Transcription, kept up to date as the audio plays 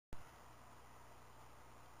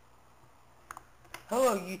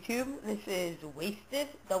Hello YouTube, this is Wasted,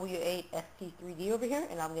 W8ST3D over here,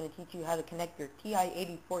 and I'm going to teach you how to connect your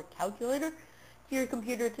TI-84 calculator to your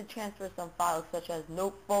computer to transfer some files such as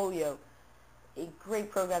Notefolio, a great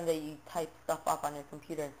program that you type stuff up on your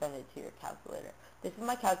computer and send it to your calculator. This is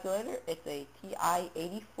my calculator. It's a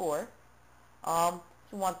TI-84.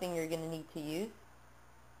 It's one thing you're going to need to use.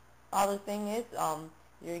 Other thing is,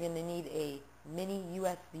 you're going to need a mini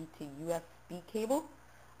USB to USB cable.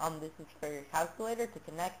 This is for your calculator to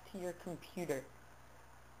connect to your computer.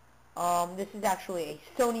 This is actually a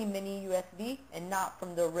Sony mini USB and not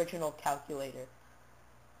from the original calculator.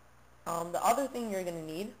 The other thing you're going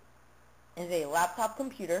to need is a laptop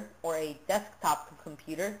computer or a desktop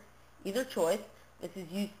computer, either choice. This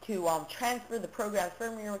is used to transfer the programs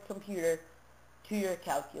from your computer to your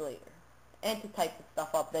calculator and to type the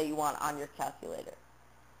stuff up that you want on your calculator.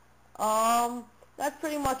 That's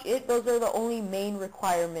pretty much it. Those are the only main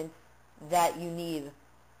requirements that you need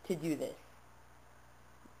to do this.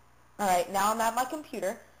 Alright, now I'm at my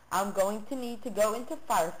computer. I'm going to need to go into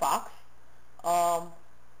Firefox.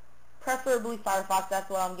 Preferably Firefox, that's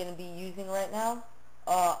what I'm going to be using right now.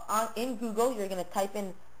 In Google, you're going to type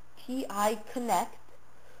in TI Connect.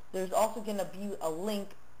 There's also going to be a link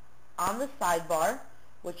on the sidebar,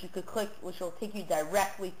 which you could click, which will take you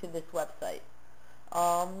directly to this website.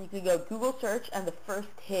 You can go Google search, and the first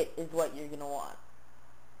hit is what you're going to want.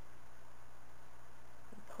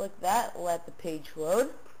 Click that, let the page load.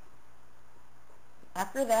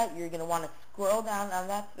 After that, you're going to want to scroll down on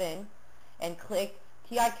that thing and click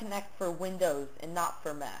TI Connect for Windows and not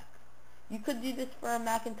for Mac. You could do this for a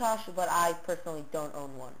Macintosh, but I personally don't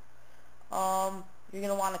own one. You're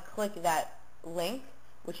going to want to click that link,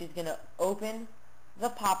 which is going to open the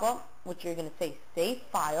pop-up, which you're going to say Save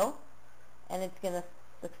File, and it's going to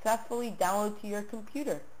successfully download to your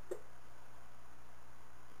computer.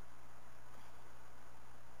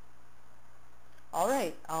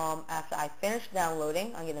 Alright, after I finish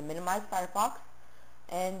downloading, I'm going to minimize Firefox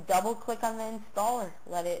and double click on the installer.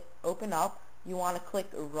 Let it open up. You want to click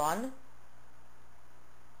Run.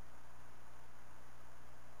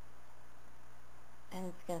 And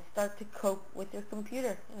it's going to start to cope with your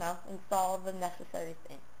computer, install the necessary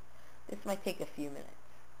things. This might take a few minutes,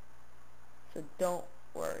 so don't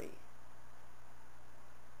worry.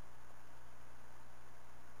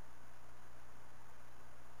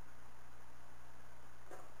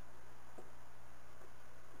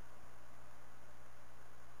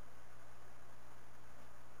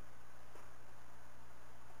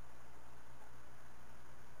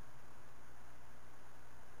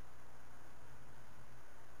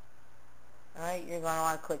 Alright, you're going to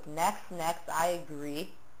want to click Next, I agree.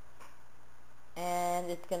 And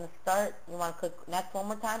it's going to start. You want to click Next one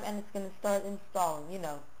more time, and it's going to start installing,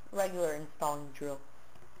 regular installing drill.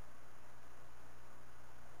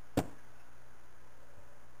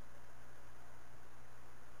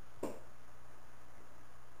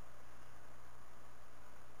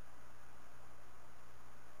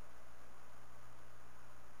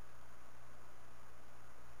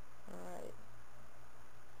 Alright.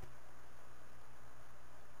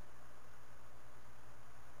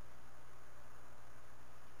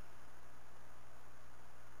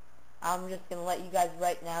 I'm just going to let you guys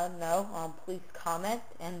right now know, please comment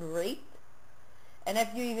and rate. And if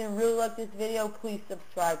you even really like this video, please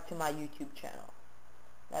subscribe to my YouTube channel.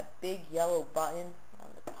 That big yellow button on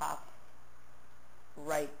the top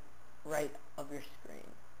right of your screen.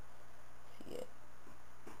 See it?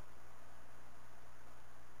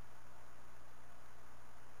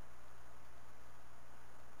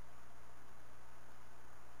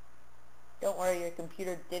 Don't worry, your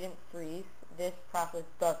computer didn't freeze. This process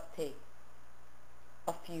does take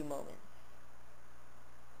a few moments.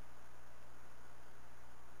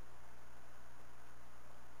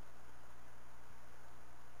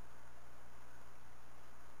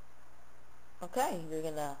 Okay, you're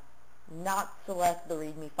going to not select the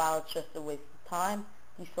README file. It's just a waste of time.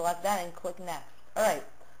 You select that and click Next. Alright,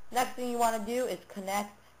 next thing you want to do is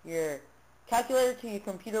connect your calculator to your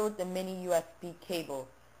computer with the mini USB cable.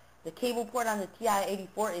 The cable port on the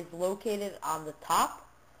TI-84 is located on the top.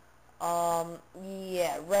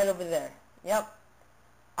 Yeah, right over there. Yep.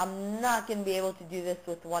 I'm not going to be able to do this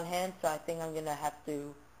with one hand, so I think I'm going to have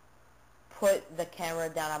to put the camera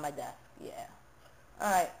down on my desk. Yeah.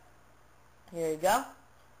 Alright. Here you go.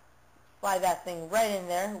 Slide that thing right in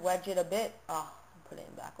there. Wedge it a bit. Oh, put it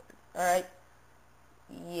in backwards. Alright.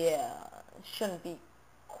 Yeah. It shouldn't be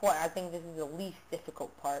quite. I think this is the least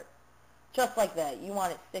difficult part. Just like that. You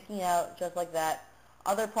want it sticking out just like that.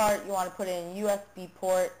 Other part, you want to put it in USB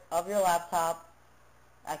port of your laptop.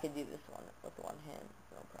 I could do this one with one hand,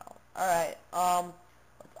 no problem. Alright,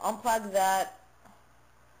 let's unplug that,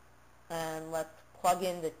 and let's plug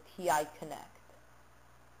in the TI Connect.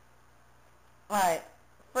 Alright,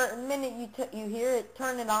 for a minute you hear it,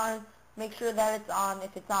 turn it on, make sure that it's on.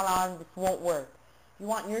 If it's not on, this won't work. You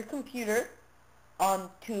want your computer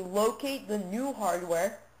to locate the new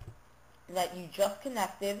hardware that you just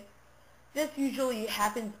connected. This usually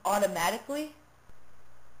happens automatically.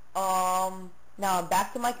 Now I'm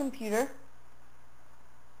back to my computer.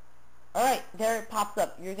 Alright, there it pops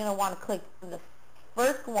up. You're going to want to click the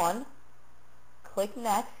first one. Click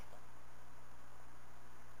next.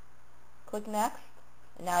 Click next.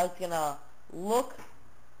 And now it's going to look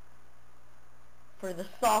for the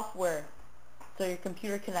software so your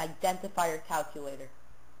computer can identify your calculator.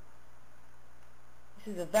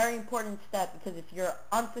 This is a very important step, because if you're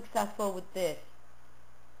unsuccessful with this,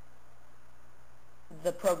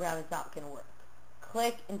 the program is not going to work.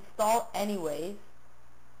 Click install anyways.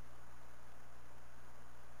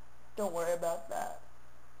 Don't worry about that.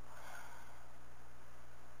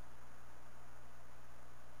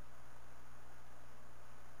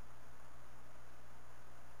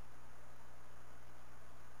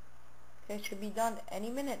 Okay, it should be done any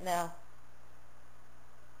minute now.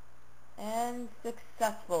 And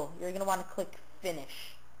successful. You're going to want to click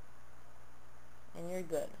finish. And you're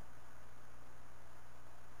good.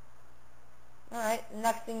 Alright,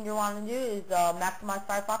 next thing you want to do is maximize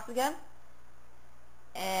Firefox again.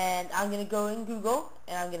 And I'm going to go in Google,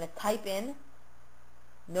 and I'm going to type in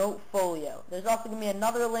Notefolio. There's also going to be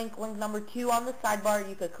another link number 2 on the sidebar.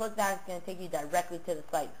 You could click that, it's going to take you directly to the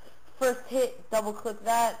site. First hit, double click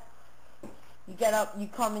that. You get up, you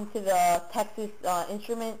come into the Texas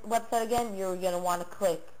Instrument website again. You're going to want to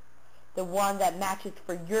click the one that matches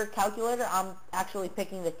for your calculator. I'm actually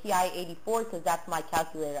picking the TI-84 because that's my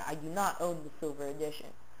calculator. I do not own the Silver Edition.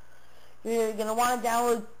 You're going to want to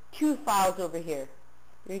download 2 files over here.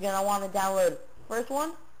 You're going to want to download first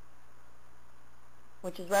one,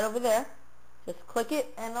 which is right over there. Just click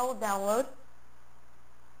it and it will download.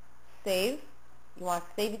 Save. You want to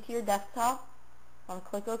save it to your desktop. You want to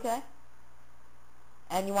click OK.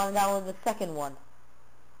 And you want to download the second one.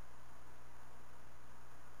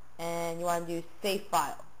 And you want to do save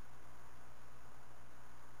file.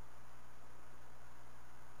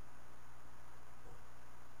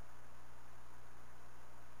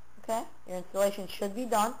 Okay, your installation should be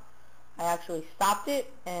done. I actually stopped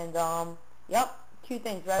it, and yep, 2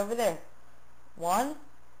 things right over there. 1,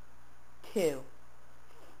 2.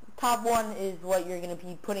 Top one is what you're going to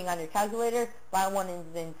be putting on your calculator. Bottom one is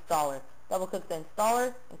the installer. Double click the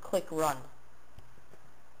installer and click run.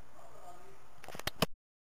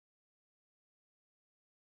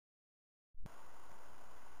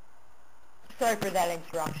 Sorry for that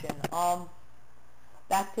interruption.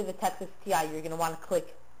 Back to the Texas TI, you're going to want to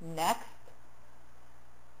click next.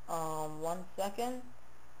 1 second.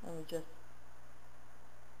 Let me just...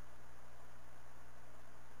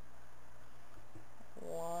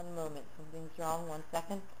 One moment. Something's wrong. 1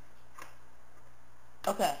 second.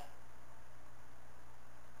 Okay.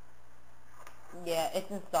 Yeah, it's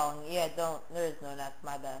installing. Yeah, there is no next,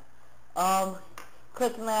 my bad.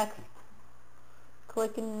 Click next.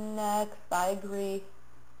 Click next. I agree.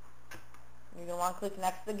 You're going to want to click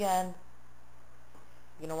next again.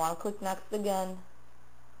 You're going to want to click next again.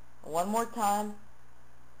 One more time.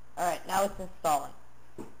 Alright, now it's installing.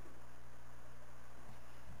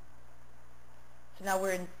 So now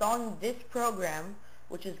we're installing this program,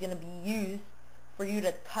 which is going to be used for you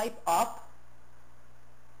to type up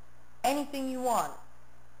anything you want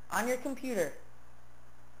on your computer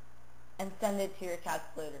and send it to your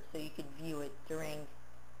calculator so you can view it during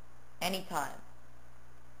any time.